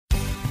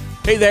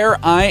Hey there,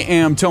 I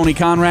am Tony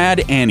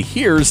Conrad, and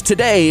here's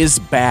today's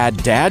bad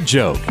dad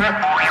joke.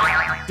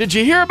 Did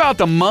you hear about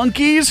the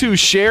monkeys who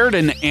shared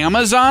an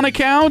Amazon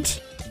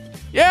account?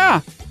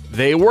 Yeah,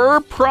 they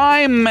were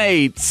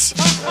primates.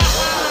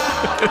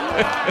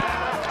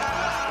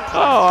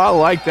 Oh, I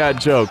like that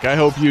joke. I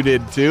hope you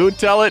did too.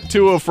 Tell it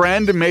to a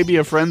friend, maybe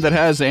a friend that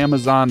has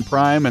Amazon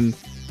Prime, and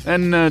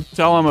then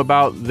tell them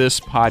about this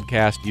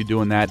podcast. You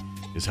doing that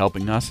is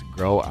helping us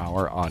grow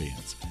our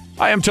audience.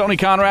 I am Tony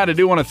Conrad. I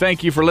do want to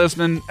thank you for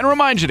listening and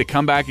remind you to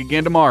come back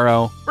again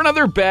tomorrow for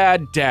another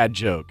bad dad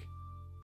joke.